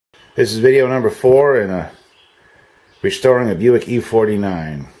This is video number 4 in restoring a Buick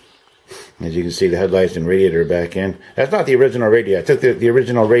E49. As you can see, the headlights and radiator are back in. That's not the original radiator. I took the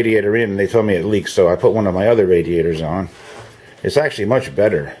original radiator in and they told me it leaked, so I put one of my other radiators on. It's actually much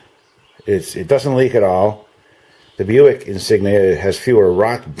better. It doesn't leak at all. The Buick insignia has fewer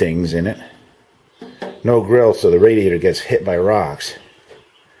rock dings in it. No grill, so the radiator gets hit by rocks.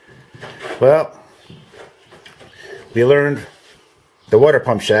 Well, we learned the water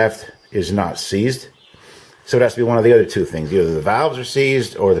pump shaft is not seized. So it has to be one of the other two things. Either the valves are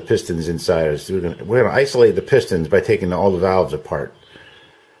seized or the pistons inside. So we're going to isolate the pistons by taking all the valves apart.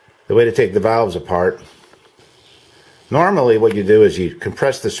 The way to take the valves apart, normally what you do is you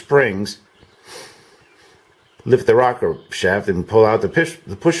compress the springs, lift the rocker shaft, and pull out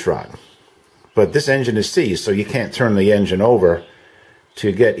the push rod. But this engine is seized, so you can't turn the engine over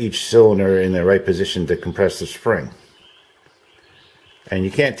to get each cylinder in the right position to compress the spring. And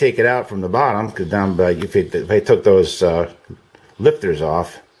you can't take it out from the bottom, because if I took those lifters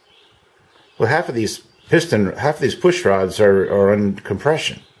off, well, half of these push rods are in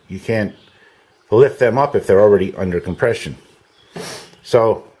compression. You can't lift them up if they're already under compression.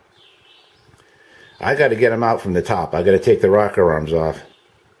 So I got to get them out from the top. I got to take the rocker arms off.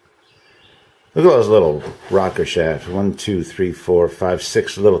 Look at those little rocker shafts. 1, 2, 3, 4, 5,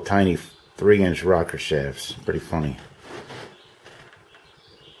 6 little tiny 3-inch rocker shafts. Pretty funny.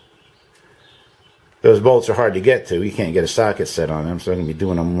 Those bolts are hard to get to. You can't get a socket set on them, so I'm going to be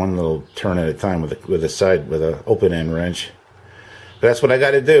doing them one little turn at a time with an open end wrench. But that's what I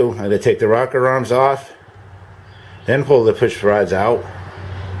got to do. I got to take the rocker arms off, then pull the push rods out,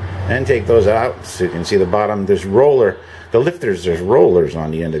 and take those out. So you can see the bottom. There's there's rollers on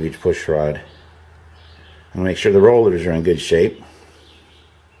the end of each push rod. And make sure the rollers are in good shape.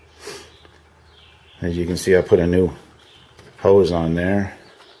 As you can see, I put a new hose on there.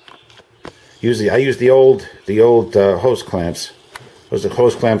 I use the old hose clamps. Those are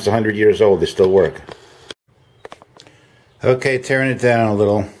hose clamps 100 years old. They still work. Okay, tearing it down a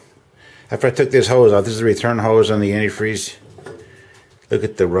little. After I took this hose off, this is the return hose on the antifreeze. Look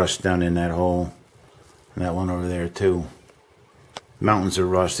at the rust down in that hole. And that one over there too. Mountains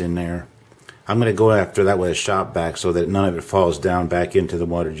of rust in there. I'm going to go after that with a shop vac so that none of it falls down back into the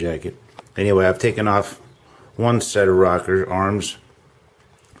water jacket. Anyway, I've taken off one set of rocker arms.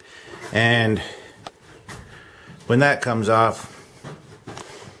 And when that comes off,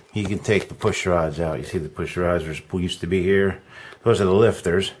 you can take the push rods out. You see the push rods used to be here. Those are the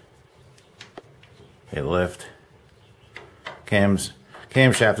lifters. They lift.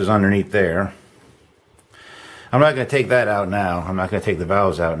 Camshaft is underneath there. I'm not going to take that out now. I'm not going to take the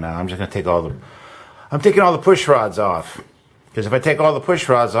valves out now. I'm just going to take I'm taking all the push rods off. Because if I take all the push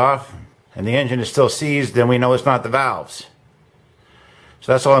rods off and the engine is still seized, then we know it's not the valves.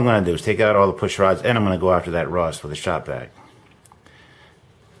 So that's all I'm going to do is take out all the push rods, and I'm going to go after that rust with a shop vac.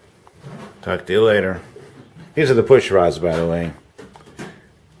 Talk to you later. These are the push rods, by the way.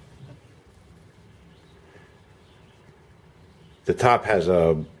 The top has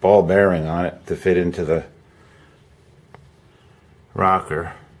a ball bearing on it to fit into the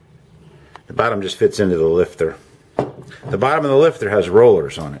rocker. The bottom just fits into the lifter. The bottom of the lifter has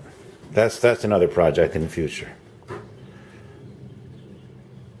rollers on it. That's another project in the future.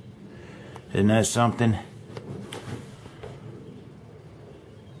 Isn't that something?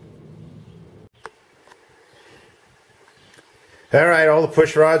 Alright, all the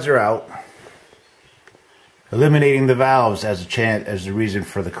push rods are out. Eliminating the valves as the reason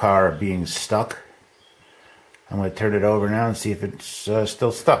for the car being stuck. I'm going to turn it over now and see if it's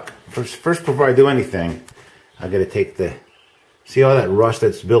still stuck. First, before I do anything, I got to take see all that rust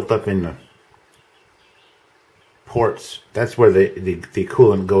that's built up in the ports. That's where the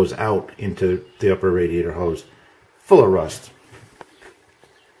coolant goes out into the upper radiator hose. Full of rust.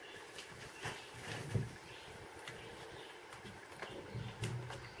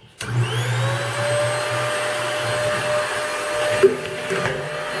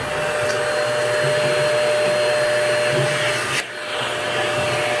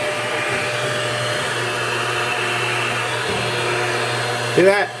 See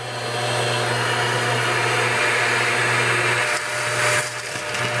that?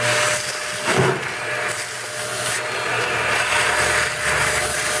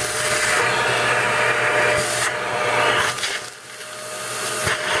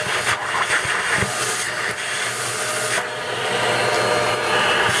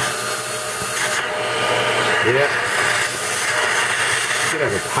 Yeah. Should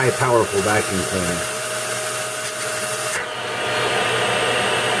have a high powerful vacuum cleaner.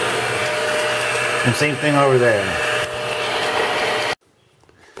 And same thing over there.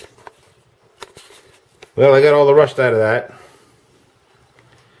 Well, I got all the rust out of that.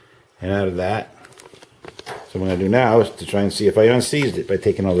 And out of that. So what I'm going to do now is to try and see if I unseized it by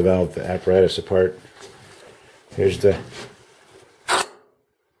taking all the valve apparatus apart. Here's the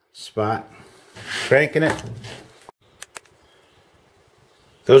spot. Cranking it.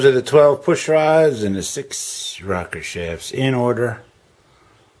 Those are the 12 push rods and the 6 rocker shafts in order.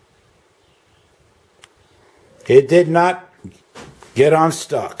 It did not get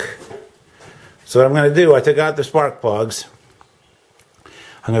unstuck. So what I'm going to do, I took out the spark plugs.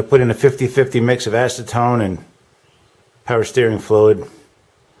 I'm going to put in a 50-50 mix of acetone and power steering fluid.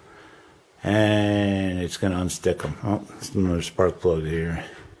 And it's going to unstick them. Oh, there's another spark plug here.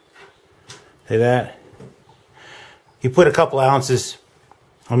 See that? You put a couple ounces.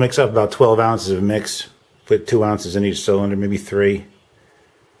 I'll mix up about 12 ounces of mix. Put 2 ounces in each cylinder, maybe 3.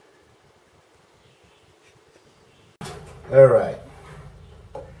 Alright.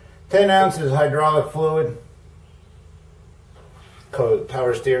 10 ounces hydraulic fluid.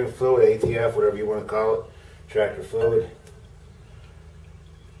 Power steering fluid, ATF, whatever you want to call it. Tractor fluid.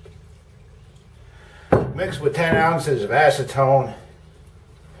 Mixed with 10 ounces of acetone.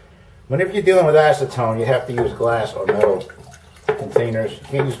 Whenever you're dealing with acetone, you have to use glass or metal containers. You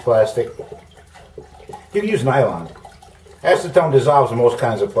can't use plastic. You can use nylon. Acetone dissolves in most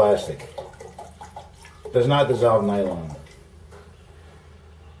kinds of plastic. It does not dissolve nylon.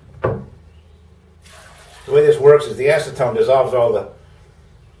 The way this works is the acetone dissolves all the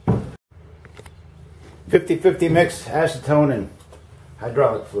 50-50 mix acetone and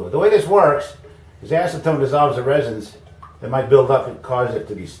hydraulic fluid. The way this works is the acetone dissolves the resins that might build up and cause it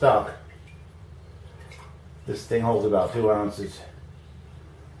to be stuck. This thing holds about 2 ounces.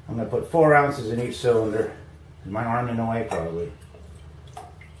 I'm going to put 4 ounces in each cylinder. Is my arm in the way? Probably.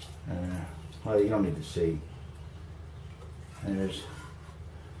 Well, you don't need to see. And there's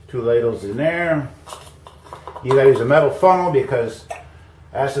 2 ladles in there. You got to use a metal funnel because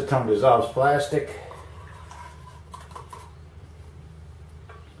acetone dissolves plastic.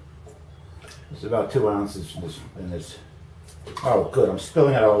 It's about 2 ounces in this. Oh, good. I'm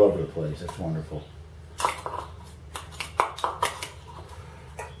spilling it all over the place. That's wonderful.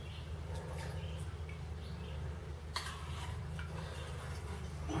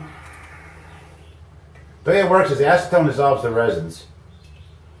 The way it works is the acetone dissolves the resins,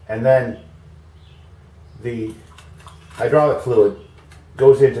 and then the hydraulic fluid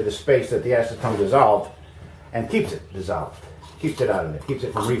goes into the space that the acetone dissolved and keeps it dissolved, keeps it out of it, keeps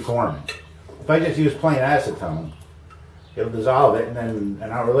it from reforming. If I just use plain acetone, it'll dissolve it, and then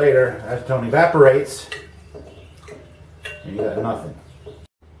an hour later, acetone evaporates, and you got nothing.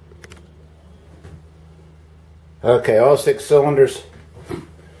 Okay, all 6 cylinders,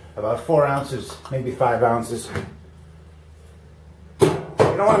 about 4 ounces, maybe 5 ounces.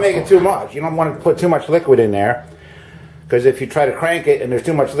 You don't want to make it too much. You don't want to put too much liquid in there, because if you try to crank it and there's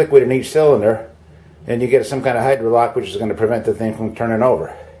too much liquid in each cylinder, then you get some kind of hydrolock, which is going to prevent the thing from turning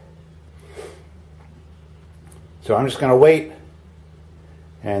over. So I'm just going to wait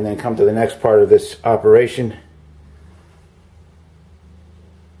and then come to the next part of this operation.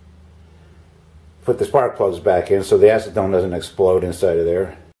 Put the spark plugs back in so the acetone doesn't explode inside of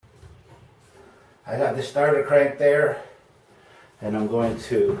there. I got the starter crank there, and I'm going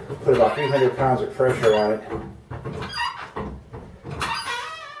to put about 300 pounds of pressure on it.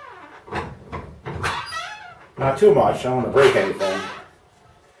 Not too much, I don't want to break anything.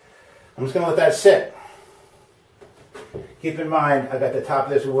 I'm just going to let that sit. Keep in mind, I got the top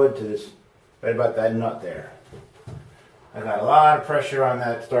of this wood to this, right about that nut there. I got a lot of pressure on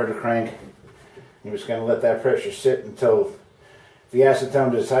that starter crank. I'm just going to let that pressure sit until the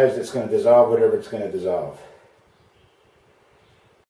acetone decides it's going to dissolve whatever it's going to dissolve.